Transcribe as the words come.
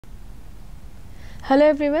Hello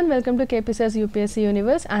everyone, welcome to Sir UPSC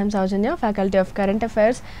Universe. I am Sowjanya, Faculty of Current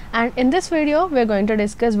Affairs, and in this video we are going to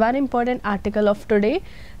discuss one important article of today.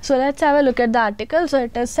 So let's have a look at the article. So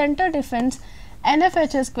it is Center Defense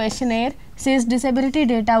NFHS questionnaire says disability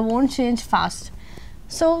data won't change fast.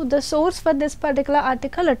 So the source for this particular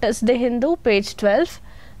article, it is The Hindu, page 12,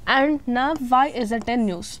 and now why is it in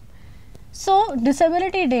news? So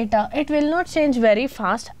disability data, it will not change very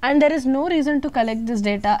fast, and there is no reason to collect this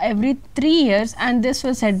data every 3 years, and this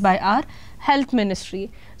was said by our health ministry.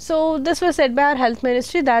 So this was said by our health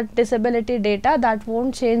ministry that disability data that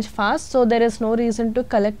won't change fast, so there is no reason to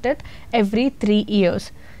collect it every 3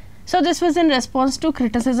 years. So this was in response to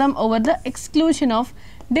criticism over the exclusion of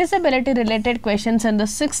disability related questions in the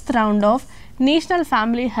 6th round of National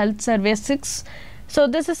Family Health Survey 6. So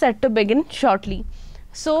this is set to begin shortly.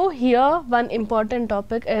 So here one important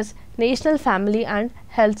topic is National Family and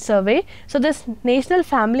Health Survey. So this National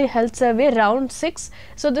Family Health Survey round 6,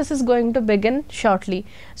 so this is going to begin shortly.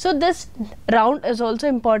 So this round is also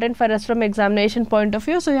important for us from examination point of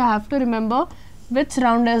view. So you have to remember which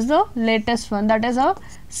round is the latest one, that is our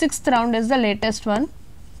 6th round is the latest one,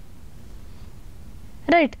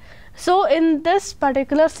 right? So in this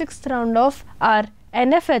particular 6th round of our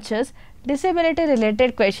NFHS, disability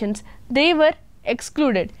related questions, they were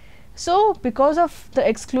excluded. So because of the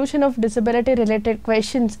exclusion of disability related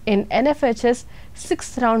questions in NFHS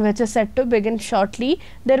 6th round, which is set to begin shortly,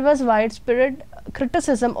 there was widespread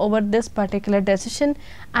criticism over this particular decision,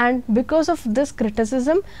 and because of this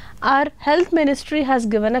criticism our health ministry has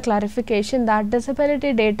given a clarification that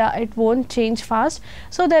disability data, it won't change fast,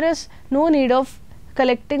 so there is no need of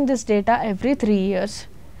collecting this data every 3 years.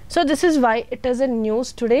 So this is why it is in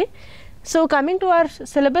news today. So coming to our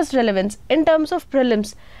syllabus relevance, in terms of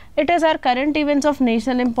prelims, it is our current events of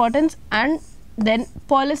national importance and then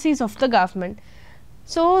policies of the government.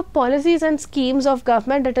 So policies and schemes of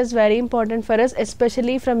government, it is very important for us,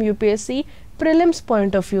 especially from UPSC prelims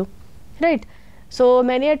point of view, right? So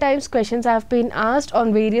many a times questions have been asked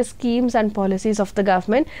on various schemes and policies of the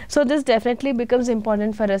government. So this definitely becomes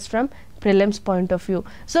important for us from prelims point of view.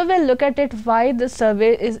 So we'll look at it why this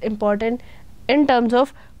survey is important in terms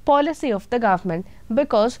of policy of the government,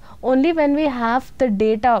 because only when we have the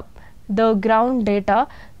data, the ground data,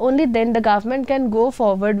 only then the government can go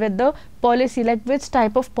forward with the policy, like which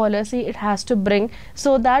type of policy it has to bring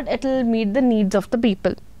so that it will meet the needs of the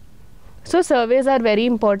people. So surveys are very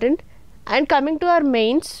important. And coming to our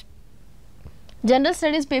mains, General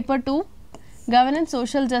Studies paper 2, Governance,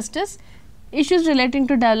 Social Justice, issues relating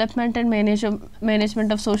to development and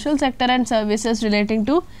management of social sector and services relating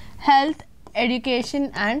to health,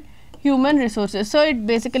 education and human resources. So it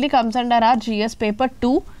basically comes under our GS paper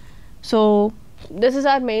 2. So this is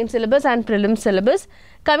our main syllabus and prelim syllabus.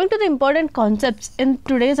 Coming to the important concepts in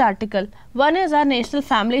today's article, one is our National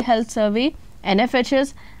Family Health Survey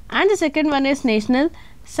NFHS, and the second one is National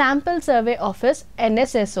Sample Survey Office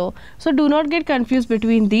NSSO. So do not get confused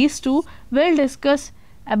between these two. We'll discuss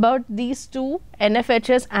about these two,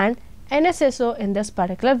 NFHS and NSSO, in this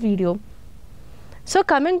particular video. So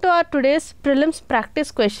coming to our today's prelims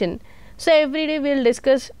practice question. So every day we will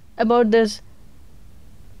discuss about this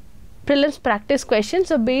prelims practice question.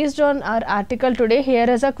 So based on our article today, here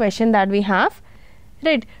is a question that we have,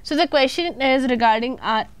 right? So the question is regarding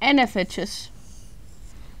our NFHS,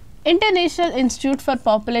 International Institute for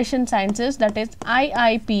Population Sciences, that is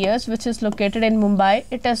IIPS, which is located in Mumbai.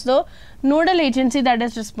 It is the nodal agency that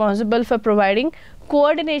is responsible for providing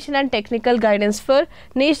coordination and technical guidance for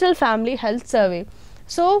National Family Health Survey.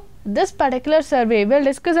 So this particular survey, we'll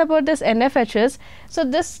discuss about this NFHS. So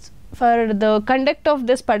this, for the conduct of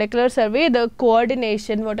this particular survey, the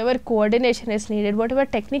coordination, whatever coordination is needed, whatever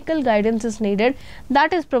technical guidance is needed,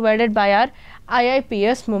 that is provided by our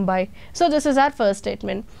IIPS Mumbai. So this is our first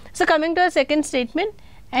statement. So coming to our second statement,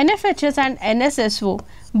 NFHS and NSSO,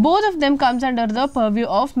 both of them comes under the purview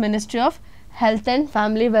of Ministry of Health and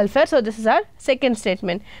Family Welfare. So this is our second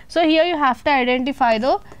statement. So here you have to identify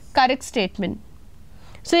the correct statement.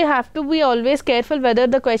 So you have to be always careful whether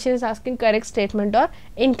the question is asking correct statement or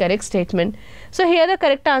incorrect statement. So here the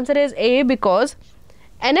correct answer is A, because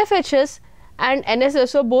NFHS and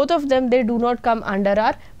NSSO, both of them, they do not come under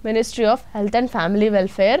our Ministry of Health and Family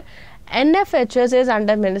Welfare. NFHS is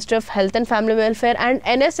under Ministry of Health and Family Welfare, and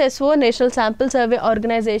NSSO, National Sample Survey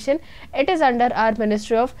Organization, it is under our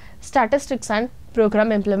Ministry of Statistics and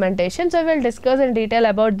Program Implementation. So we will discuss in detail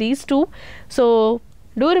about these two. So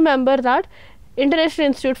do remember that International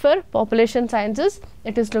Institute for Population Sciences,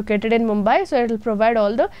 it is located in Mumbai, so it will provide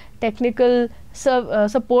all the technical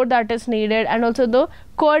support that is needed and also the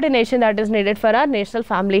coordination that is needed for our National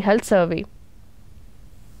Family Health Survey.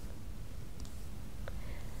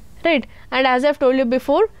 right? And as I've told you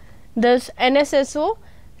before, this NSSO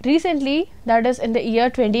recently, that is in the year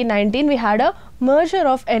 2019, we had a merger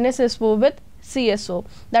of NSSO with CSO,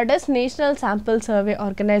 that is National Sample Survey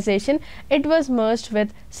Organization. It was merged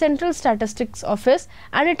with Central Statistics Office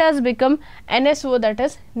and it has become NSO, that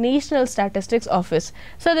is National Statistics Office.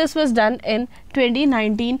 So this was done in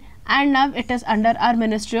 2019 and now it is under our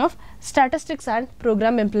Ministry of Statistics and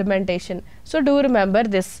Program Implementation. So do remember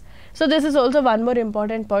this. So this is also one more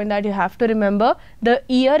important point that you have to remember, the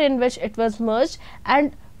year in which it was merged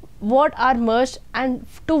and what are merged and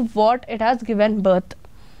to what it has given birth.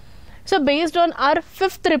 So based on our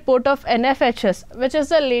 5th report of NFHS, which is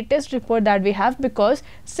the latest report that we have, because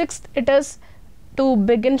 6th it is to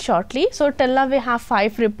begin shortly. So till now we have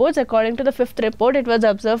 5 reports. According to the 5th report, it was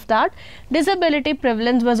observed that disability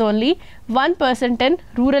prevalence was only 1% in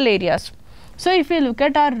rural areas. So if you look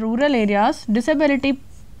at our rural areas, disability,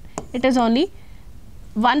 it is only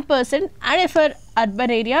 1%, and if for urban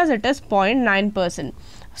areas it is 0.9%.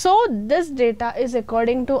 So this data is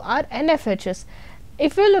according to our NFHS.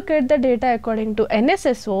 If you look at the data according to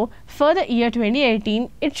NSSO for the year 2018,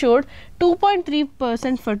 it showed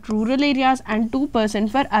 2.3% for rural areas and 2%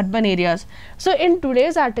 for urban areas. So in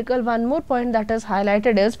today's article, one more point that is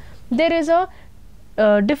highlighted is there is a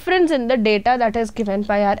difference in the data that is given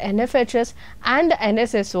by our NFHS and the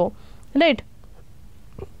NSSO, right?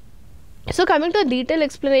 So coming to a detailed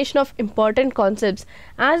explanation of important concepts,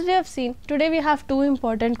 as we have seen today we have 2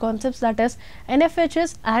 important concepts, that is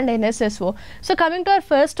NFHS and NSSO. So coming to our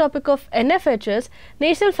first topic of NFHS,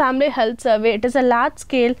 National Family Health Survey, it is a large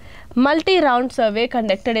scale multi-round survey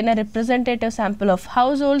conducted in a representative sample of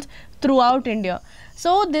households throughout India.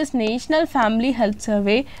 So this National Family Health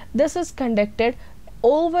Survey, this is conducted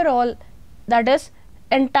overall, that is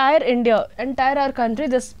entire India, entire our country,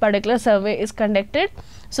 this particular survey is conducted.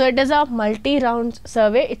 So it is a multi-round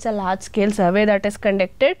survey, it's a large scale survey that is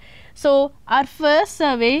conducted. So our first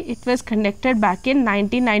survey, it was conducted back in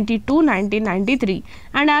 1992-1993,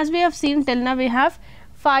 and as we have seen till now we have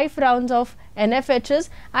 5 rounds of NFHS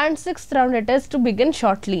and 6th round it is to begin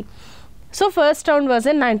shortly. So first round was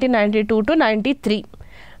in 1992-93.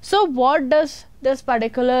 So what does this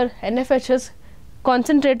particular NFHS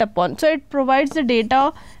concentrate upon? So it provides the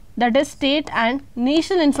data, that is state and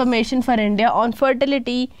national information for India on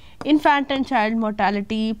fertility, infant and child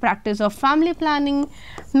mortality, practice of family planning,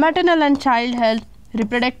 maternal and child health,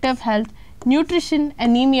 reproductive health, nutrition,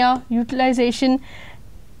 anemia, utilization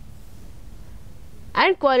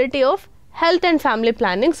and quality of health and family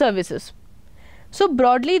planning services. So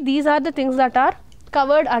broadly these are the things that are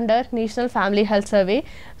covered under National Family Health Survey.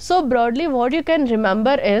 So broadly what you can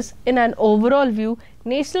remember is, in an overall view,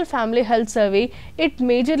 National Family Health Survey, it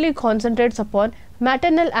majorly concentrates upon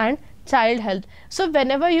maternal and child health. So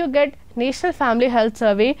whenever you get National Family Health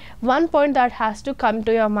Survey, one point that has to come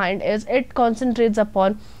to your mind is it concentrates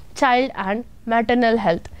upon child and maternal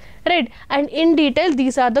health, right? And in detail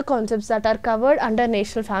these are the concepts that are covered under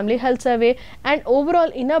National Family Health Survey, and overall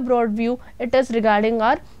in a broad view it is regarding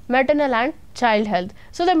our maternal and child health.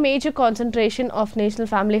 So the major concentration of National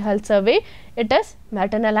Family Health Survey, it is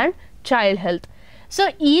maternal and child health. So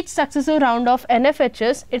each successive round of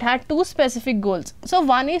NFHS, it had 2 specific goals. So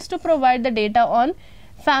one is to provide the data on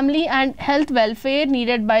family and health welfare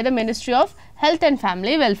needed by the Ministry of Health and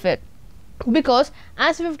Family Welfare, because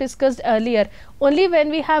as we've discussed earlier, only when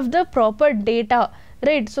we have the proper data,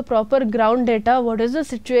 right, so proper ground data, what is the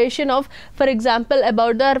situation of, for example,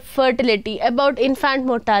 about the fertility, about infant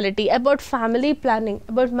mortality, about family planning,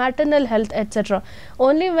 about maternal health, etc.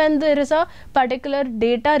 Only when there is a particular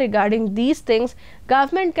data regarding these things,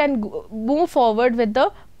 government can move forward with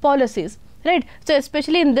the policies, right? So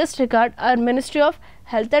especially in this regard, our Ministry of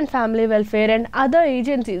Health and Family Welfare and other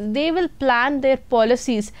agencies, they will plan their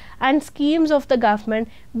policies and schemes of the government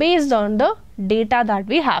based on the data that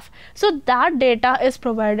we have. So that data is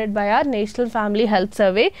provided by our National Family Health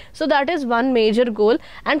Survey. So that is one major goal.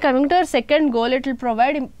 And coming to our second goal, it will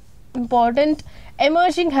provide important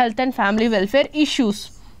emerging health and family welfare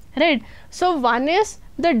issues, right? So one is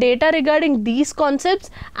the data regarding these concepts,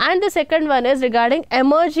 and the second one is regarding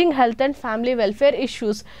emerging health and family welfare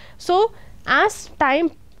issues. So as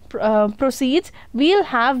time proceeds, we'll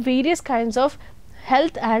have various kinds of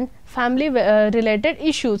health and family related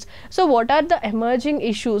issues. So what are the emerging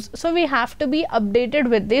issues? So we have to be updated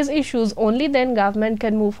with these issues, only then government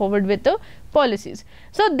can move forward with the policies.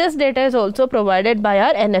 So this data is also provided by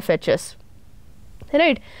our NFHS,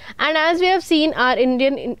 right? And as we have seen, our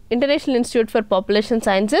International Institute for Population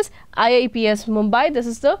Sciences, IIPS Mumbai, this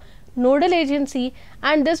is the nodal agency,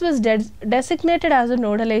 and this was designated as a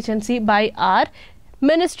nodal agency by our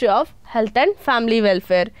Ministry of Health and Family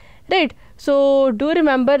Welfare. right? So do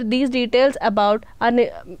remember these details about our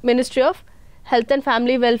Ministry of Health and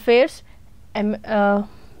Family Welfare's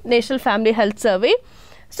National Family Health Survey.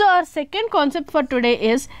 So our second concept for today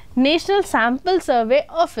is National Sample Survey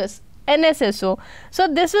Office, NSSO. So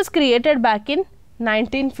this was created back in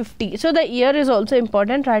 1950. So the year is also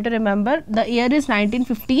important, try to remember. The year is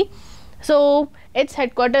 1950. So its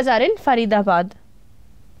headquarters are in Faridabad.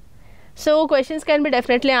 So questions can be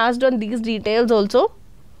definitely asked on these details also.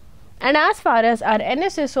 And as far as our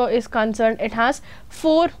NSSO is concerned, it has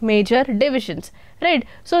 4 major divisions, right?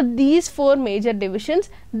 So these 4 major divisions,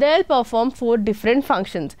 they'll perform 4 different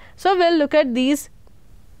functions. So we'll look at these.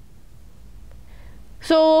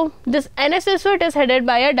 So this NSSO, it is headed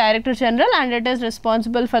by a Director General, and it is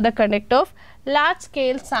responsible for the conduct of large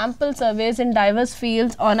scale sample surveys in diverse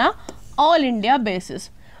fields on a all India basis.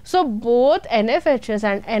 So both NFHS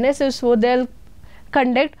and NSSO, they'll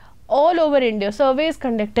conduct all over India, surveys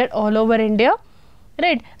conducted all over India,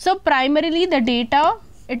 right? So primarily the data,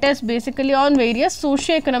 it is basically on various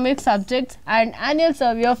socio-economic subjects and annual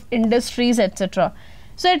survey of industries, etc.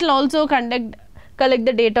 So it will also collect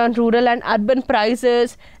the data on rural and urban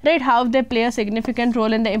prices, right? How they play a significant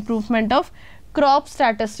role in the improvement of crop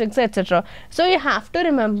statistics, etc. So you have to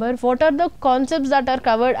remember what are the concepts that are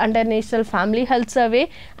covered under National Family Health Survey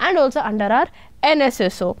and also under our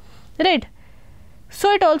NSSO, right? So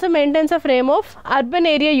it also maintains a frame of urban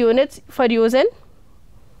area units for use in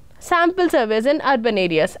sample surveys in urban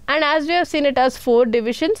areas. And as we have seen, it has 4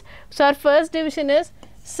 divisions. So our first division is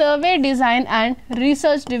Survey Design and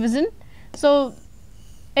Research Division. So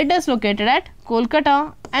it is located at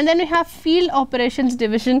Kolkata. And then we have Field Operations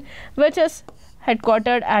Division, which is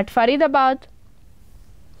headquartered at Faridabad.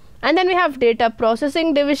 And then we have Data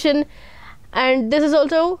Processing Division, and this is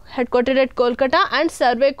also headquartered at Kolkata, and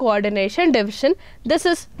Survey Coordination Division, this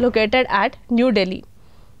is located at New Delhi,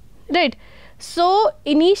 right? So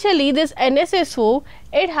initially this NSSO,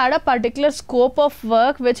 it had a particular scope of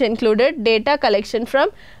work which included data collection from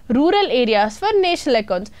rural areas for national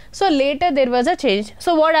accounts. So later there was a change.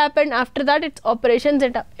 So what happened after that, its operations,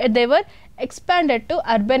 they were expanded to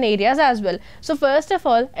urban areas as well. So first of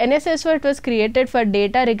all, NSSO, it was created for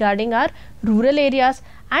data regarding our rural areas,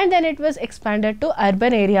 and then it was expanded to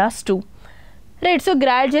urban areas too, right? So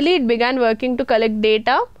gradually it began working to collect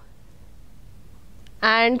data.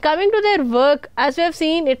 And coming to their work, as we have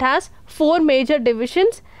seen, it has 4 major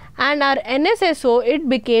divisions, and our NSSO, it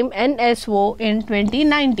became NSO in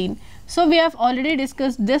 2019. So we have already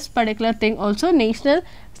discussed this particular thing also, National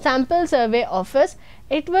Sample Survey Office.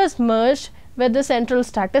 It was merged with the Central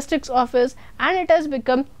Statistics Office, and it has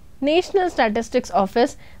become National Statistics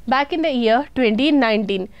Office back in the year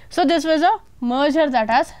 2019. So this was a merger that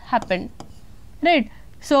has happened, right?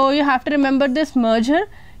 So you have to remember this merger.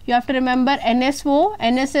 You have to remember NSO,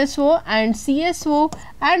 NSSO and CSO,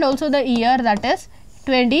 and also the year, that is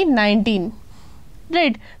 2019,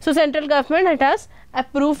 right? So central government, it has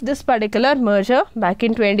approved this particular merger back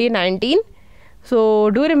in 2019. So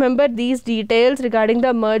do remember these details regarding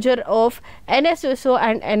the merger of NSSO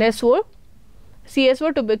and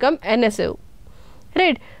CSO to become NSO,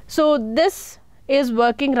 right? So this is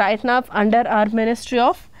working right now under our Ministry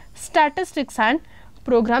of Statistics and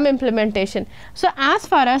Program Implementation. So as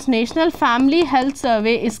far as National Family Health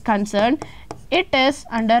Survey is concerned, it is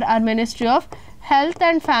under our Ministry of Health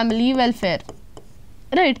and Family Welfare,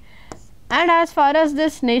 right? And as far as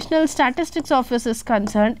this National Statistics Office is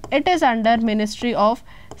concerned, it is under Ministry of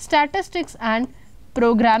Statistics and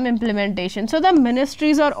Program Implementation. So the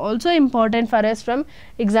ministries are also important for us from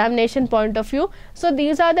examination point of view. So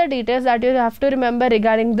these are the details that you have to remember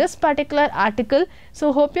regarding this particular article.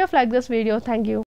 So hope you have liked this video. Thank you.